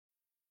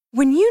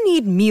When you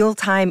need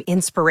mealtime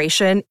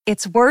inspiration,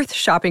 it's worth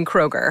shopping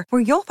Kroger,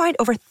 where you'll find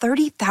over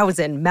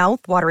 30,000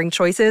 mouth-watering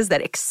choices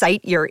that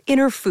excite your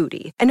inner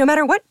foodie. And no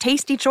matter what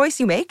tasty choice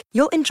you make,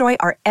 you'll enjoy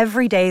our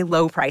everyday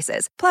low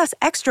prices, plus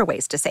extra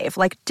ways to save,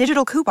 like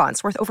digital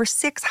coupons worth over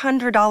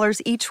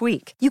 $600 each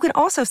week. You can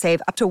also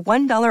save up to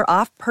 $1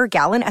 off per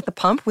gallon at the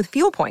pump with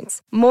fuel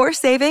points. More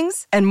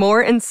savings and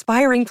more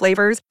inspiring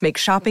flavors make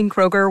shopping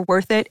Kroger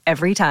worth it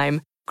every time.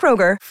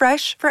 Kroger,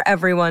 fresh for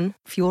everyone.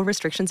 Fuel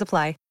restrictions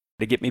apply.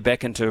 To get me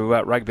back into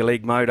rugby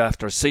league mode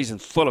after a season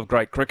full of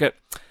great cricket.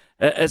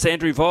 It's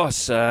Andrew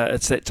Voss.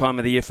 It's that time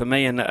of the year for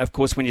me, and of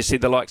course when you see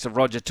the likes of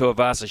Roger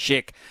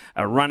Tuivasa-Sheck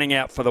running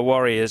out for the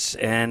Warriors,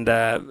 and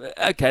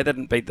okay, they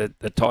didn't beat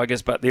the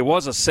Tigers, but there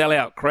was a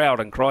sellout crowd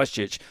in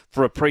Christchurch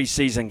for a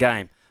pre-season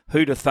game.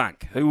 Who'd have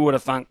thunk? Who would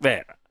have thunk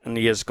that in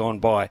the years gone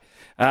by?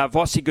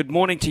 Vossy, good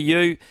morning to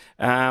you.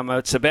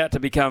 It's about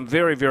to become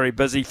very, very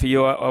busy for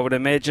you, I would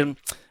imagine.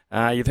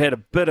 You've had a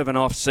bit of an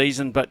off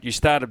season, but you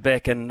started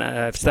back in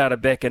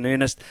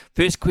earnest.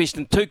 First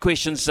question, two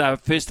questions.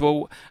 First of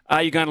all,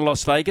 are you going to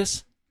Las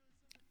Vegas?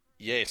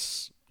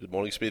 Yes. Good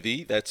morning,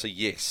 Smithy. That's a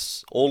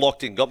yes. All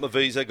locked in. Got my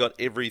visa. Got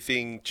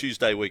everything.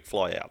 Tuesday week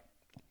fly out.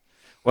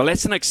 Well,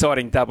 that's an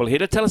exciting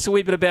doubleheader. Tell us a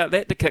wee bit about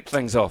that to kick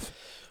things off.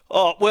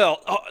 Oh, well,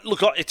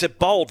 look, it's a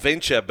bold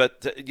venture,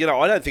 but,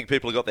 I don't think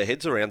people have got their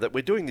heads around that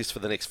we're doing this for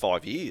the next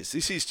 5 years.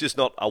 This is just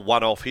not a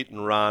one-off hit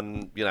and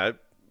run,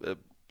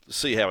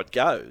 see how it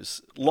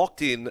goes.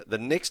 Locked in the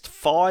next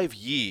 5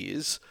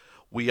 years,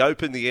 we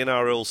open the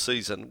NRL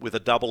season with a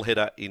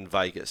doubleheader in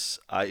Vegas.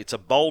 It's a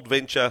bold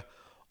venture.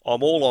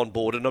 I'm all on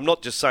board, and I'm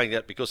not just saying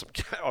that because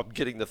I'm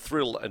getting the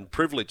thrill and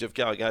privilege of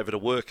going over to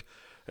work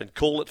and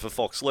call it for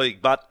Fox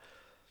League, but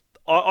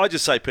I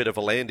just say Peter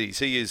V'landys,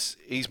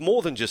 he's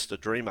more than just a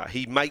dreamer.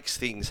 He makes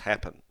things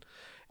happen.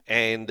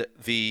 And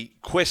the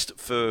quest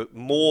for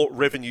more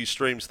revenue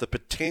streams, the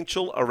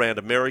potential around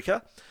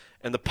America,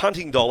 and the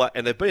punting dollar,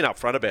 and they've been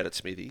upfront about it,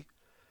 Smithy.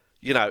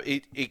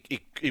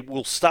 It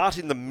will start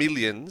in the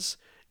millions.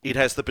 It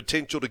has the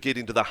potential to get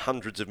into the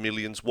hundreds of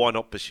millions. Why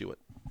not pursue it?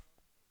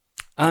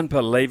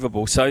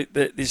 Unbelievable. So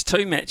there's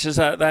two matches.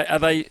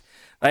 They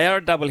are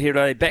a double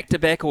header. Are they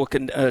back-to-back or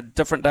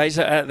different days?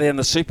 Are they in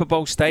the Super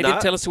Bowl stadium? No.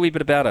 Tell us a wee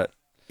bit about it.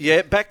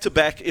 Yeah,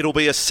 back-to-back. It'll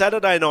be a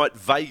Saturday night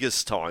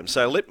Vegas time.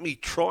 So let me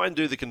try and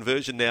do the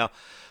conversion now.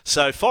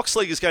 So Fox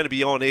League is going to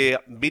be on air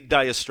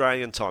midday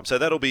Australian time. So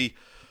that'll be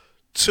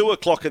 2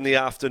 o'clock in the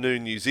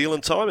afternoon New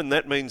Zealand time, and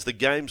that means the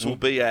games will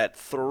be at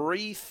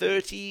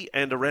 3:30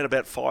 and around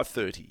about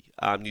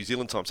 5:30 New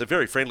Zealand time. So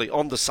very friendly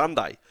on the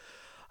Sunday,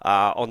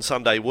 on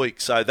Sunday week.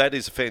 So that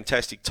is a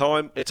fantastic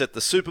time. It's at the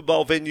Super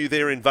Bowl venue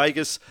there in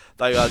Vegas.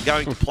 They are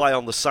going to play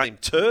on the same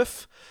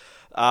turf.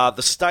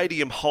 The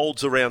stadium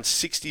holds around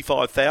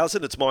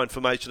 65,000. It's my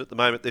information at the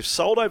moment. They've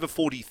sold over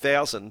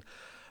 40,000.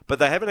 But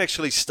they haven't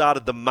actually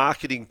started the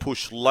marketing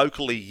push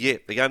locally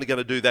yet. They're only going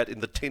to do that in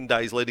the 10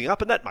 days leading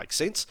up, and that makes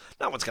sense.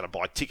 No one's going to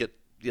buy a ticket,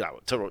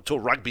 to a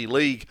rugby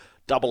league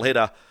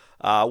doubleheader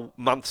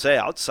months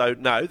out. So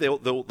no,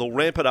 they'll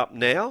ramp it up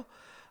now.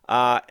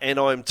 And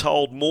I'm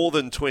told more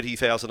than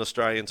 20,000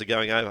 Australians are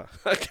going over.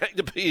 Going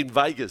to be in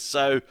Vegas.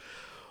 So,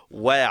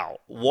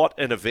 wow, what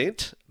an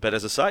event! But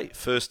as I say,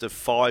 first of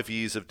 5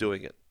 years of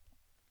doing it.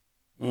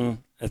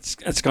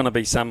 It's going to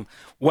be some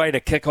way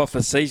to kick off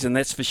a season,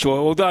 that's for sure.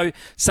 Although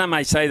some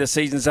may say the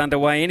season's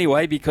underway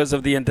anyway because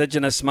of the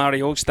Indigenous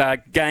Māori All-Star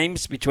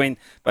games between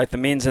both the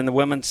men's and the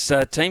women's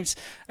teams.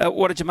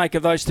 What did you make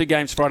of those two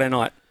games Friday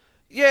night?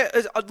 Yeah,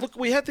 look,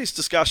 we had this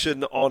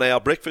discussion on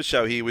our breakfast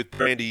show here with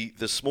Brandy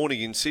this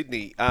morning in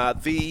Sydney.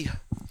 Not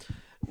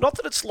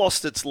that it's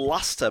lost its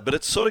lustre, but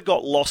it's sort of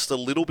got lost a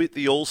little bit,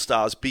 the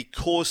All-Stars,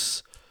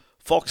 because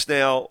Fox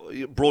now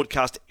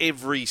broadcast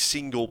every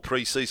single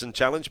pre-season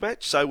challenge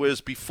match. So whereas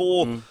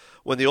before,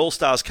 when the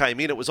All-Stars came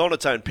in, it was on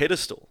its own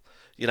pedestal.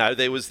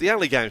 There was the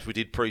only games we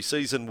did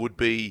pre-season would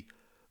be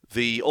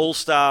the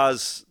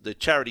All-Stars, the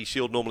Charity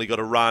Shield normally got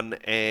a run,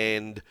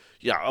 and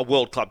a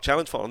World Club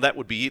Challenge final. And that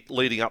would be it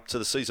leading up to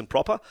the season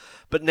proper.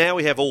 But now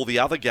we have all the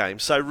other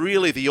games. So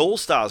really the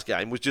All-Stars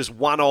game was just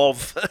one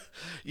of,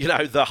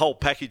 the whole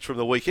package from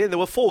the weekend. There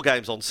were 4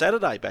 games on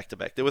Saturday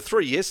back-to-back. There were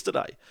 3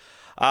 yesterday.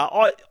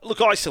 I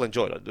still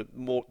enjoyed it.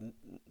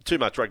 Too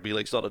much rugby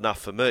league's not enough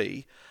for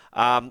me.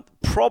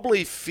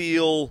 Probably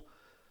feel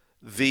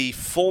the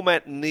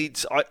format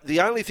needs... the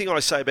only thing I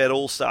say about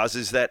All-Stars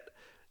is that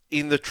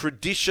in the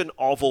tradition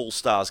of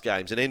All-Stars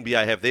games, and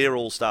NBA have their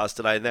All-Stars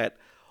today and that,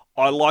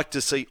 I like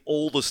to see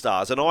all the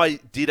stars. And I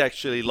did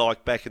actually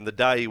like back in the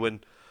day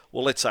when,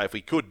 well, let's say if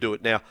we could do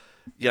it now,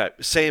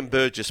 Sam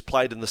Burgess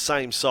played in the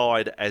same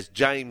side as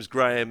James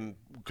Graham,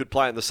 could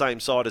play in the same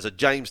side as a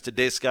James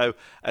Tedesco,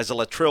 as a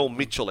Latrell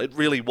Mitchell. It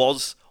really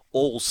was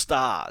all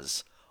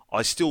stars.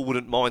 I still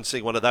wouldn't mind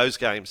seeing one of those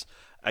games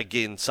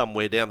again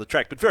somewhere down the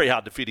track, but very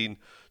hard to fit in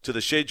to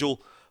the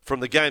schedule.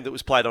 From the game that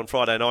was played on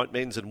Friday night,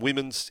 men's and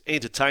women's,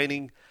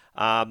 entertaining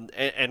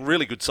and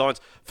really good signs.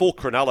 For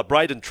Cronulla,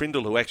 Braden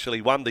Trindle, who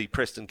actually won the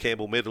Preston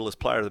Campbell Medalist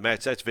Player of the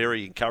Match, that's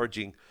very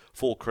encouraging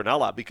for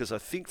Cronulla because I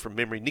think from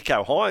memory,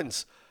 Nico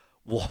Hines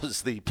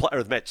was the player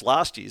of the match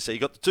last year. So you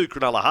got the two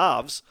Cronulla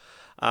halves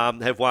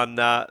have won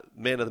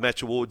Man of the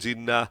Match awards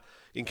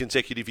in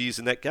consecutive years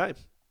in that game.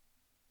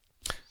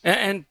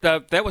 And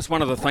that was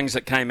one of the things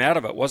that came out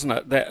of it, wasn't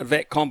it?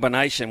 That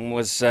combination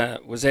was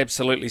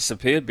absolutely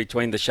superb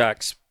between the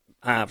Sharks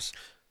halves.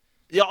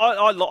 Yeah,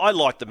 I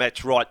like the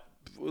match right.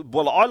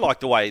 Well, I like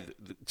the way it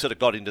sort of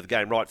got into the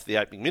game right for the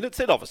opening minutes.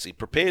 They'd obviously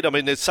prepared. I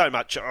mean, there's so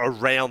much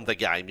around the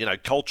game,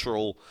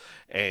 cultural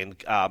and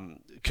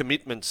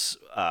commitments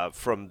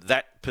from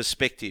that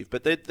perspective.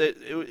 But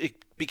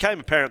it became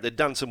apparent they'd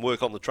done some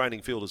work on the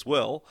training field as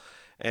well.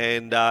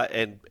 And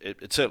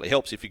it certainly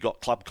helps if you've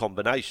got club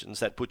combinations.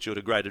 That puts you at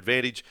a great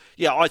advantage.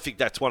 Yeah, I think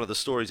that's one of the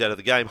stories out of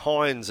the game.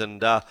 Hines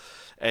and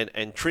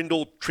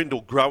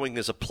Trindle growing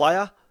as a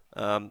player.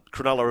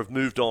 Cronulla have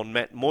moved on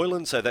Matt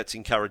Moylan, so that's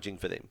encouraging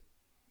for them.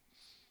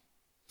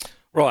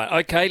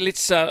 Right, okay,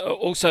 let's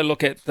also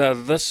look at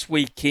this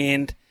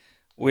weekend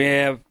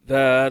where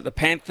the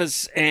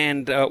Panthers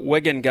and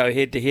Wigan go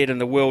head-to-head in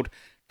the World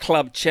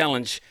Club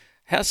Challenge.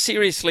 How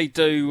seriously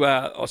do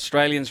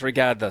Australians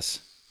regard this?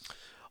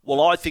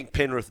 Well, I think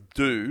Penrith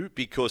do,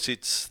 because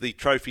it's the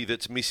trophy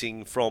that's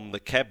missing from the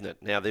cabinet.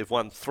 Now, they've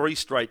won 3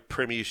 straight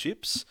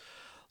premierships.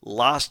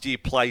 Last year,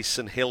 play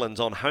St Helens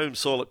on home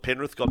soil at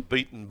Penrith, got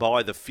beaten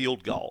by the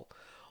field goal.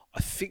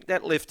 I think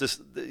that left us,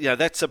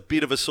 that's a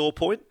bit of a sore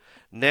point.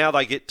 Now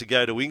they get to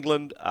go to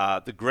England.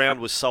 The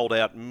ground was sold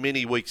out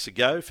many weeks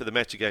ago for the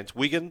match against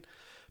Wigan.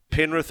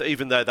 Penrith,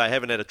 even though they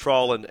haven't had a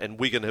trial, and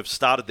Wigan have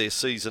started their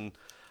season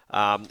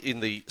in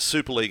the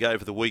Super League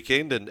over the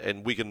weekend,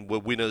 and Wigan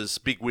were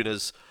big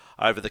winners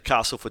over the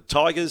Castleford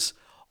Tigers.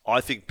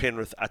 I think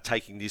Penrith are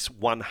taking this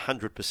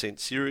 100%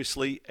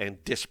 seriously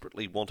and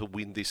desperately want to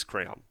win this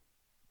crown.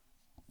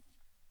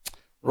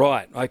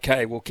 Right,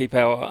 okay, we'll keep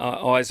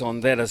our eyes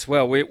on that as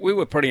well. We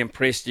were pretty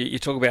impressed. You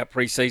talk about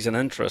pre-season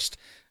interest,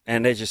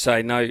 and as you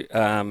say, no,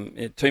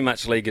 too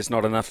much league is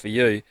not enough for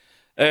you.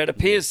 It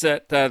appears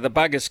that the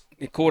bug is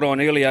caught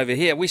on early over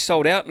here. We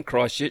sold out in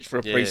Christchurch for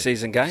a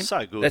pre-season game.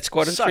 So good. That's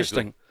quite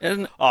interesting,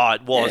 isn't it? Oh,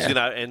 it was,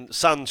 and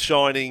sun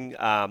shining,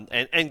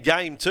 and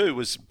game 2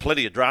 was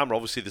plenty of drama,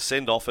 obviously the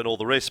send-off and all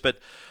the rest. But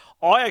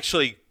I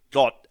actually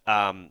got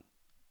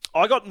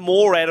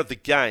more out of the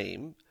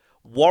game,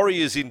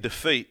 Warriors in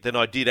defeat, than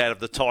I did out of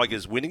the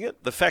Tigers winning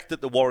it. The fact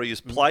that the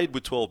Warriors played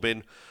with 12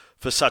 men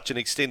for such an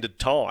extended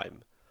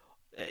time,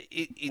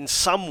 in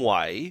some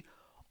way,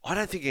 I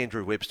don't think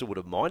Andrew Webster would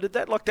have minded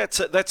that. Like, that's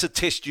a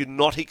test you're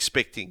not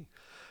expecting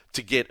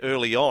to get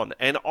early on.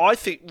 And I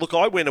think, look,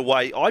 I went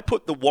away. I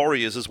put the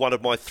Warriors as one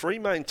of my 3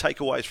 main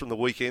takeaways from the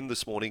weekend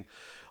this morning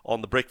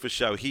on the breakfast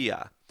show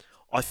here.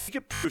 I think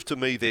it proved to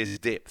me there's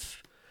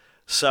depth.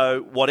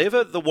 So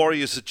whatever the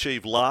Warriors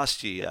achieved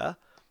last year,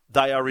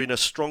 they are in a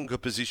stronger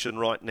position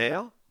right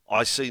now.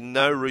 I see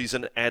no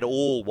reason at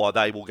all why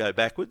they will go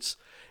backwards.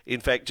 In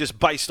fact, just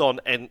based on,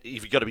 and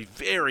you've got to be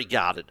very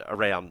guarded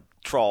around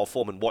trial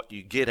form and what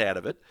you get out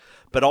of it.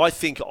 But I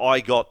think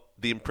I got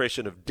the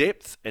impression of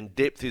depth, and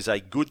depth is a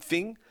good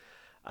thing.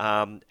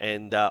 I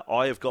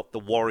have got the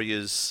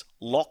Warriors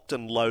locked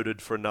and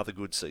loaded for another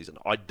good season.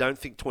 I don't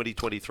think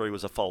 2023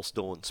 was a false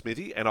dawn,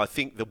 Smithy, and I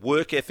think the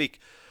work ethic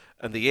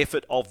and the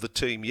effort of the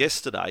team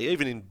yesterday,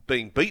 even in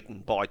being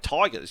beaten by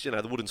Tigers,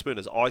 the Wooden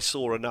Spooners, I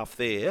saw enough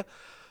there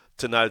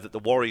to know that the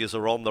Warriors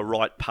are on the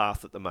right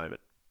path at the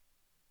moment.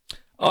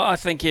 I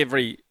think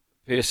every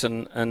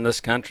person in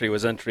this country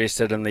was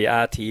interested in the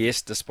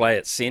RTS display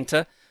at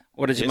centre.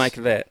 What did you make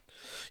of that?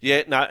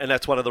 Yeah, no, and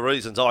that's one of the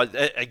reasons. I,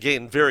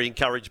 again, very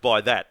encouraged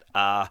by that.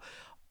 How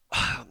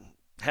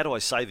do I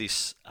say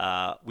this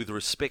with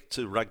respect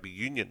to rugby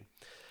union?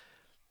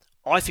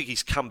 I think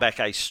he's come back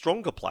a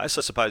stronger player. So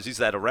I suppose, is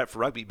that a wrap for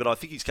rugby? But I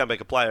think he's come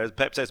back a player who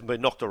perhaps hasn't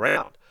been knocked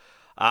around.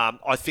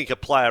 I think a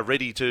player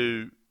ready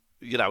to,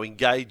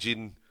 engage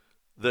in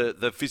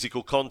the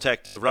physical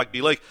contact of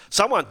rugby league.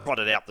 Someone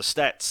trotted out the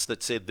stats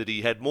that said that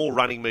he had more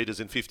running metres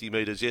in 50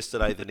 metres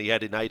yesterday than he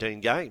had in 18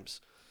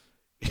 games.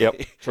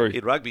 Yep, true.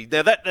 In rugby.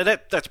 Now,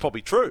 that's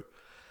probably true.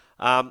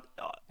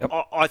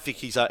 I think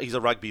he's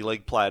a rugby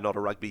league player, not a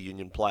rugby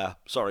union player.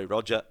 Sorry,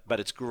 Roger, but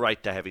it's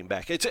great to have him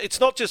back. It's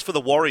not just for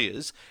the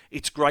Warriors.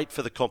 It's great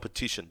for the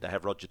competition to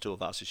have Roger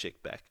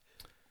Tuivasa-Sheck back.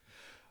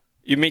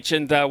 You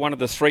mentioned one of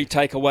the 3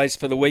 takeaways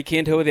for the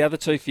weekend. Who are the other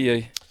 2 for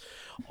you?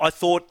 I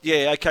thought,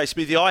 okay,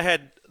 Smithy, I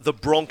had the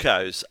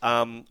Broncos.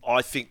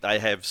 I think they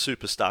have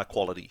superstar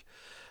quality.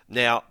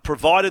 Now,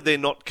 provided they're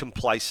not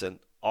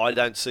complacent, I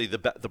don't see the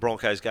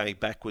Broncos going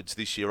backwards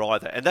this year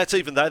either. And that's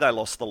even though they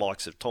lost the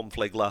likes of Tom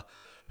Flegler,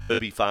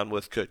 Herbie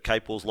Farnworth, Kurt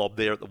Capewell's lob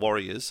there at the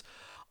Warriors.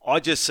 I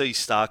just see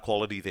star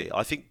quality there.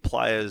 I think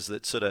players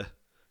that sort of,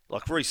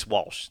 like Reece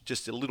Walsh,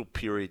 just a little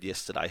period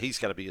yesterday, he's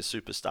going to be a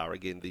superstar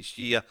again this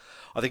year.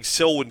 I think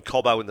Selwyn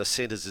Cobbo in the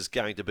centres is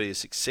going to be a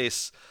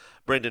success.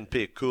 Brendan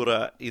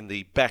Piakura in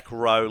the back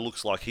row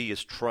looks like he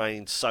has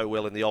trained so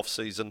well in the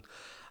off-season.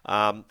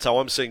 So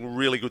I'm seeing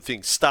really good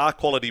things. Star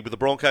quality with the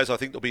Broncos. I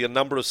think there'll be a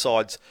number of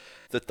sides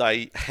that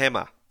they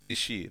hammer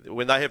this year.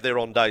 When they have their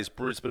on days,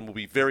 Brisbane will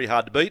be very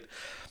hard to beat.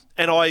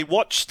 And I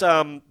watched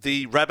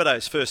the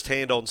Rabbitohs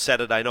firsthand on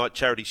Saturday night,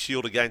 Charity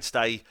Shield, against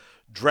a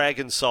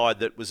Dragon side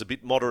that was a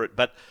bit moderate.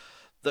 But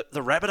the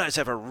Rabbitohs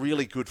have a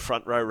really good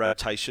front row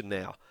rotation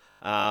now.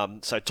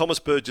 So Thomas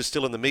Burgess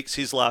still in the mix,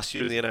 his last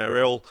year in the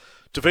NRL.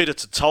 Tavita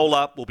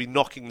Totola will be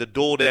knocking the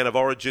door down of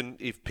Origin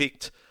if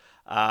picked.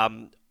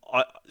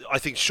 I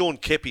think Sean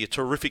Kepi, a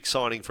terrific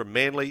signing from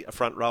Manly, a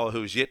front rower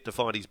who is yet to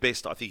find his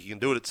best. I think he can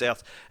do it at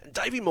South. And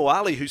Davey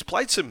Moale, who's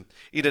played some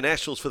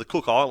internationals for the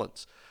Cook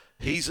Islands.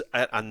 He's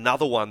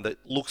another one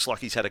that looks like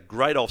he's had a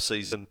great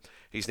off-season.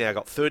 He's now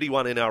got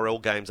 31 NRL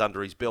games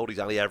under his belt. He's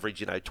only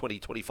averaged, 20,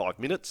 25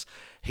 minutes.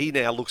 He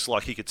now looks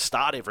like he could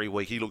start every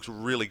week. He looks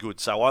really good.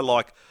 So I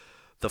like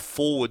the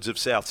forwards of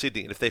South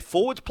Sydney. And if their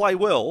forwards play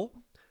well,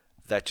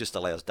 that just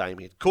allows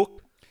Damien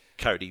Cook,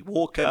 Cody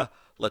Walker,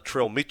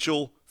 Latrell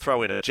Mitchell,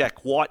 throw in a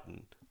Jack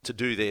Whiten to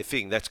do their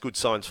thing. That's good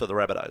signs for the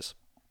Rabbitohs.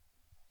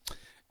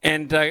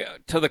 And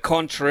to the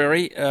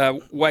contrary,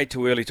 way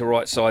too early to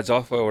write sides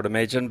off, I would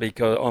imagine,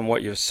 because on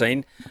what you've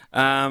seen.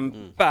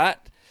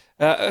 But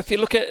if you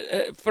look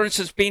at, for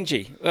instance,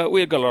 Benji,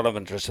 we've got a lot of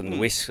interest in the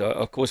West.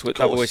 Of course, they've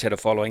always had a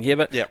following here.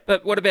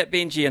 But what about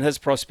Benji and his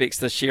prospects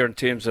this year in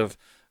terms of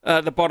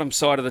the bottom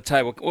side of the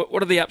table?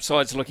 What are the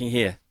upsides looking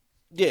here?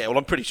 Yeah, well,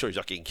 I'm pretty sure he's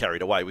not getting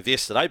carried away with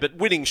yesterday, but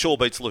winning sure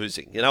beats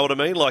losing. You know what I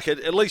mean? Like,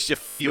 at least you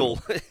feel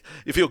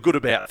good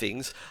about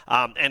things.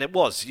 And it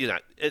was,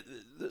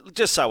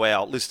 just so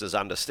our listeners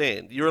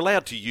understand, you're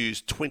allowed to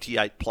use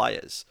 28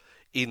 players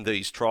in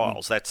these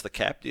trials. That's the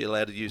cap. You're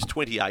allowed to use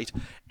 28,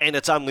 and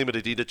it's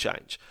unlimited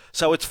interchange.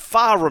 So it's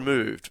far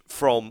removed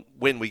from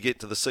when we get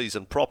to the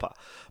season proper.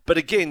 But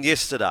again,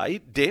 yesterday,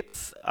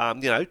 depth,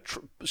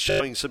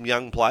 showing some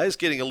young players,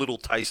 getting a little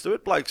taste of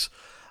it. Blokes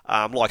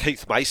like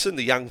Heath Mason,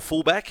 the young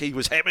fullback, he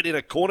was hammered in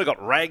a corner, got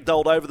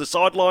ragdolled over the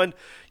sideline.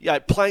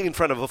 Playing in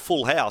front of a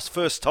full house,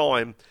 first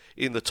time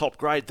in the top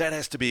grade, that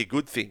has to be a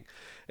good thing.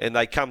 And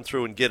they come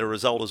through and get a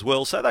result as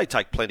well, so they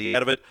take plenty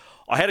out of it.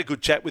 I had a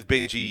good chat with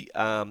Benji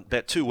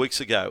about 2 weeks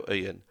ago,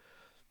 Ian.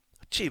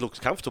 Gee, looks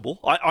comfortable.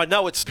 I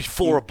know it's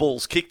before a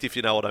ball's kicked, if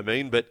you know what I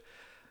mean, but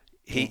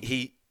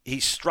he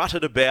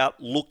strutted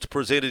about,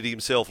 presented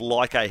himself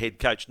like a head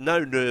coach.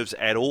 No nerves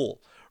at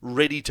all,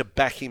 ready to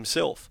back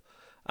himself.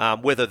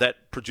 Whether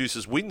that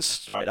produces wins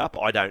straight up,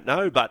 I don't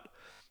know, but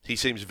he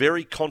seems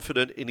very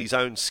confident in his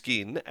own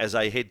skin as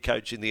a head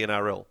coach in the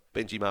NRL.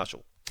 Benji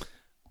Marshall.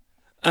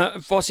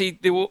 Vossi,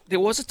 there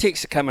was a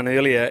text that came in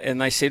earlier,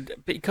 and they said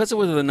because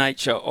of the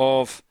nature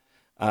of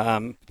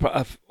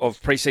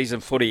pre-season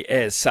footy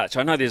as such,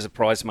 I know there's a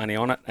prize money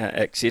on it,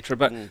 etc.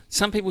 But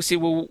some people say,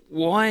 well,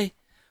 why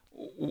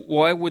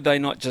would they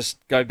not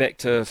just go back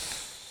to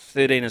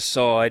 13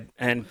 aside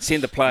and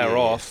send the player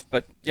off,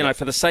 but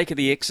for the sake of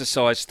the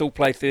exercise, still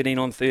play 13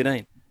 on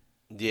 13?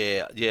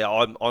 Yeah,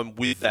 I'm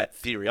with that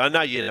theory. I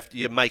know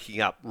you're making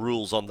up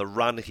rules on the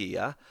run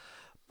here,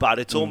 but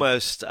it's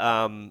almost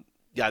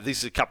this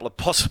is a couple of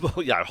possible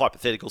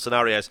hypothetical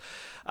scenarios.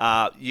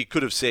 You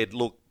could have said,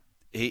 look,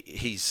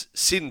 he's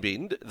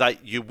sin-binned.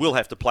 You will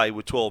have to play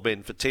with 12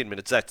 men for 10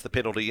 minutes. That's the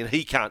penalty, and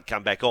he can't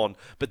come back on.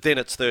 But then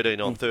it's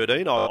 13 on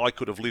 13. I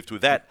could have lived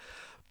with that.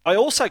 I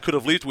also could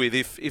have lived with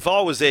if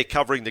I was there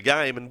covering the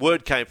game and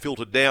word came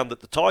filtered down that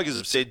the Tigers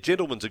have said,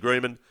 gentlemen's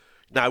agreement,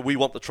 no, we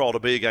want the trial to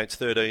be against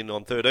 13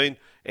 on 13.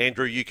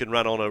 Andrew, you can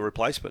run on a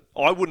replacement.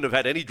 I wouldn't have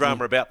had any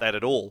drama about that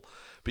at all.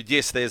 But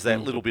yes, there's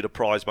that little bit of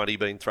prize money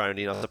being thrown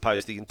in. I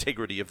suppose the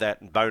integrity of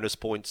that and bonus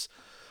points,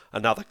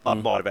 another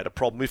club might have had a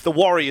problem. If the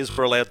Warriors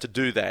were allowed to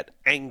do that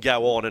and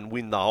go on and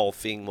win the whole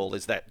thing, well,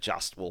 is that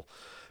just? Well,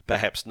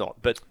 perhaps not.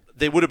 But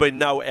there would have been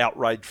no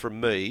outrage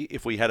from me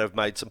if we had have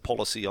made some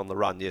policy on the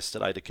run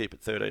yesterday to keep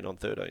it 13 on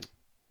 13.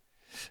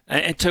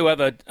 And two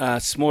other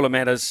smaller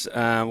matters,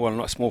 well,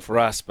 not small for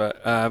us,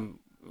 but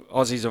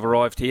Aussies have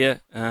arrived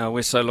here.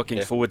 We're so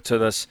looking forward to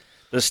this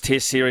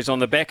test series. On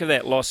the back of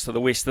that loss to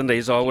the West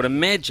Indies, I would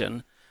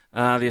imagine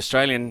the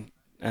Australian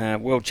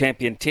world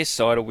champion test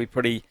side will be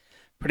pretty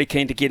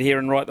keen to get here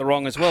and right the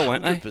wrong as well,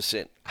 won't they?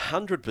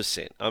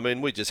 100%. I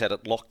mean, we just had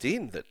it locked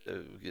in that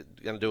we're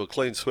going to do a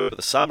clean sweep of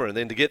the summer, and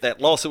then to get that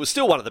loss, it was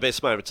still one of the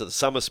best moments of the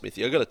summer,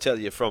 Smithy. I've got to tell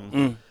you,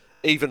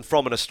 even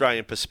from an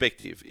Australian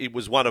perspective, it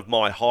was one of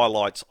my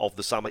highlights of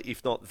the summer,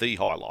 if not the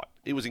highlight.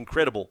 It was an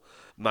incredible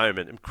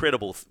moment,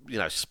 incredible,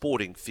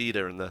 sporting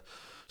theatre and the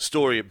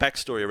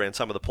backstory around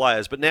some of the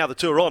players. But now the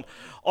two are on.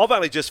 I've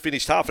only just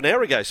finished half an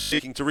hour ago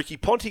speaking to Ricky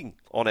Ponting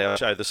on our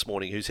show this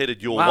morning, who's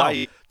headed your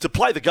way to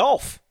play the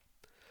golf.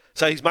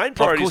 So his main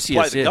priority is to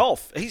play the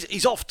golf.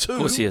 He's off too. Of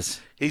course he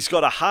is. He's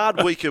got a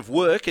hard week of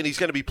work, and he's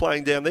going to be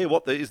playing down there.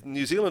 Is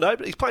New Zealand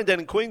Open? He's playing down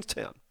in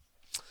Queenstown.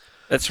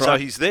 That's right. So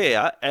he's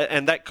there,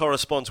 and that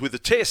corresponds with the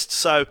test.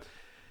 So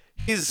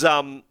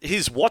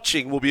his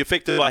watching will be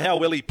affected by how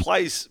well he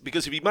plays,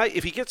 because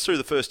if he gets through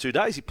the first 2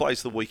 days, he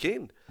plays the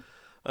weekend.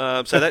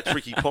 So that's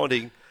Ricky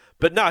Ponting.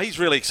 But no, he's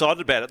really excited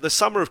about it. The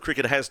summer of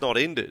cricket has not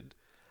ended.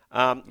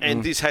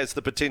 And this has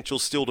the potential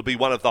still to be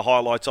one of the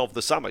highlights of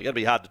the summer. It's going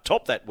to be hard to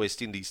top that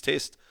West Indies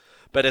test.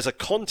 But as a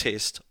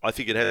contest, I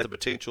think it has the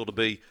potential to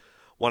be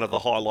one of the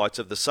highlights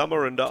of the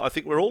summer, and I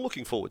think we're all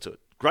looking forward to it.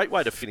 Great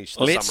way to finish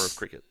the summer of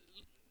cricket.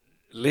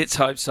 Let's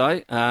hope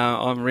so.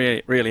 I'm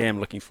really am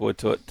looking forward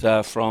to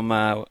it from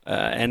an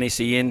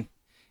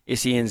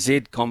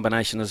SENZ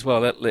combination as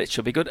well. That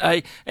should be good.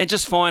 And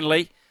just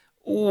finally,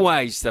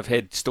 always they've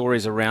had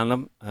stories around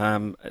them,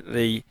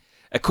 the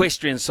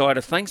equestrian side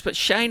of things, but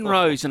Shane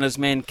Rose and his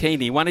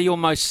Mankini, one of your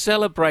most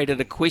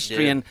celebrated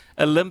equestrian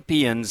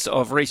Olympians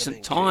of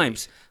recent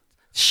times.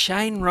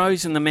 Shane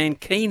Rose and the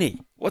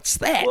Mankini. What's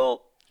that?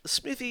 Well,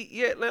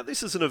 Smithy, now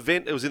this is an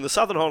event. It was in the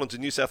Southern Highlands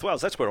in New South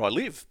Wales. That's where I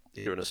live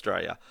here in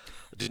Australia.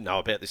 I didn't know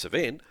about this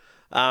event,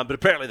 but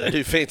apparently they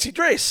do fancy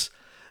dress.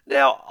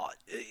 Now,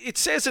 it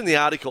says in the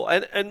article,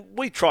 and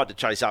we tried to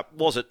chase up,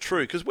 was it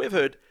true? Because we've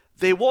heard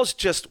there was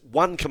just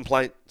one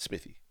complaint,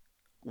 Smithy.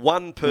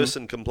 One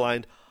person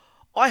complained.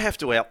 I have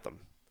to out them.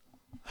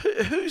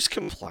 Who's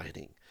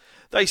complaining?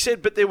 They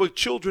said, but there were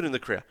children in the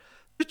crowd.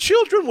 The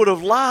children would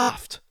have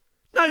laughed.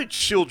 No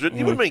children.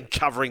 You would have been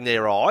covering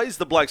their eyes.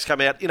 The blokes come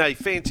out in a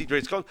fancy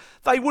dress.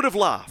 They would have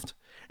laughed.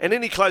 And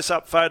any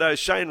close-up photos,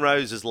 Shane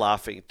Rose is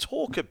laughing.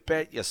 Talk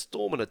about you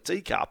storming a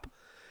teacup.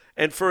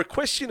 And for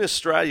Equestrian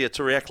Australia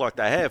to react like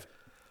they have,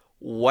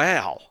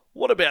 wow.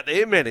 What about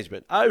their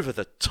management? Over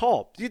the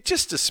top. You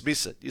just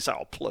dismiss it. You say,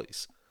 oh,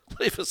 please,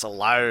 leave us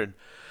alone.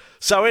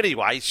 So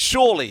anyway,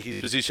 surely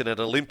his position at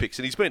Olympics,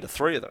 and he's been to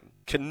 3 of them,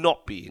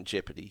 cannot be in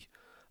jeopardy.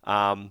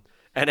 An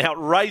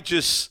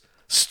outrageous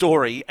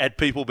story at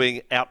people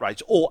being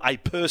outraged, or a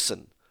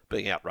person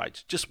being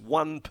outraged. Just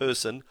one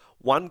person,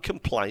 one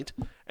complaint,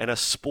 and a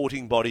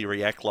sporting body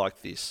react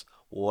like this.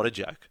 What a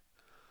joke.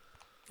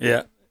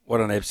 Yeah,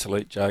 what an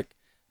absolute joke.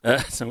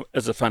 It's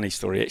a funny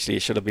story, actually.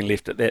 It should have been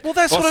left at that. Well,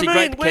 that's Bossy, what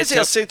I mean. Where's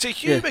our sense of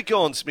humour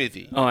gone,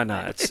 Smithy? Oh, I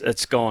know.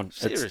 It's gone.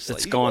 Seriously,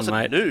 it's gone,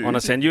 mate. Nude.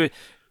 Honestly, and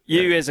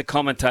you as a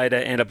commentator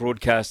and a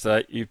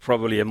broadcaster, you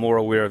probably are more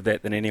aware of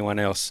that than anyone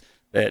else,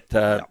 that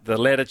the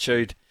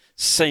latitude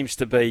seems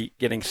to be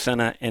getting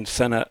thinner and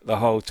thinner the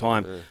whole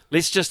time.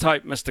 Let's just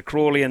hope Mr.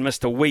 Crawley and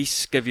Mr.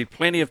 Weiss give you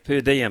plenty of per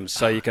diems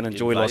so you can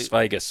enjoy Las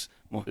Vegas.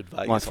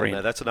 My friend.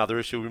 No, that's another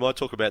issue. We might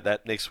talk about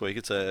that next week.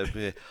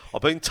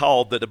 I've been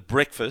told that a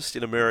breakfast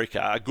in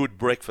America, a good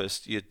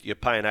breakfast, you're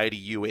paying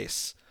 $80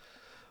 US.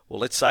 Well,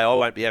 let's say I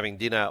won't be having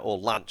dinner or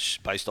lunch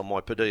based on my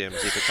per diems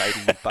if it's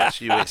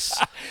 $80 US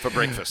for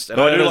breakfast.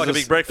 And I do like a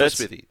big breakfast,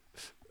 Smithy.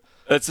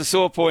 It's a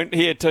sore point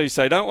here too,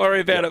 so don't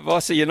worry about it,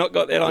 Vossy. You've not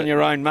got that on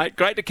your own, mate.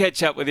 Great to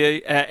catch up with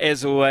you,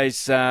 as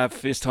always,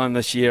 first time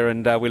this year,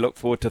 and we look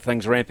forward to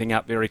things ramping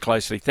up very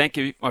closely. Thank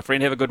you, my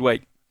friend. Have a good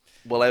week.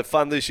 We'll have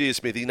fun this year,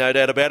 Smithy, no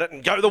doubt about it.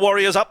 And go the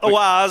Warriors up the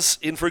Wars,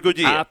 in for a good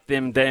year. Up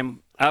them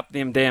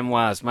damn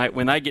Wars, mate.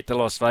 When they get to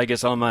Las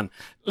Vegas, I'm in.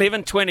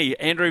 11:20,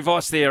 Andrew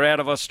Voss there out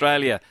of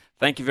Australia.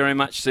 Thank you very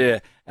much,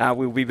 sir.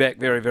 We'll be back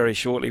very, very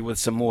shortly with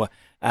some more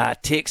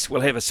text.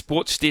 We'll have a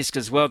sports desk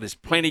as well. There's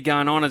plenty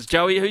going on. Is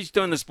Joey, who's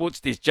doing the sports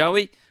desk?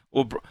 Joey?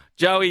 Or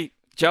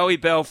Joey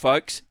Bell,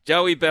 folks.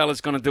 Joey Bell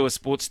is going to do a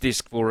sports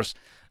desk for us.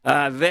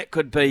 That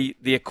could be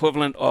the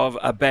equivalent of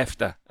a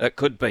BAFTA. It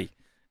could be.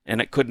 And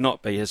it could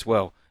not be as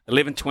well.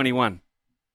 11:21.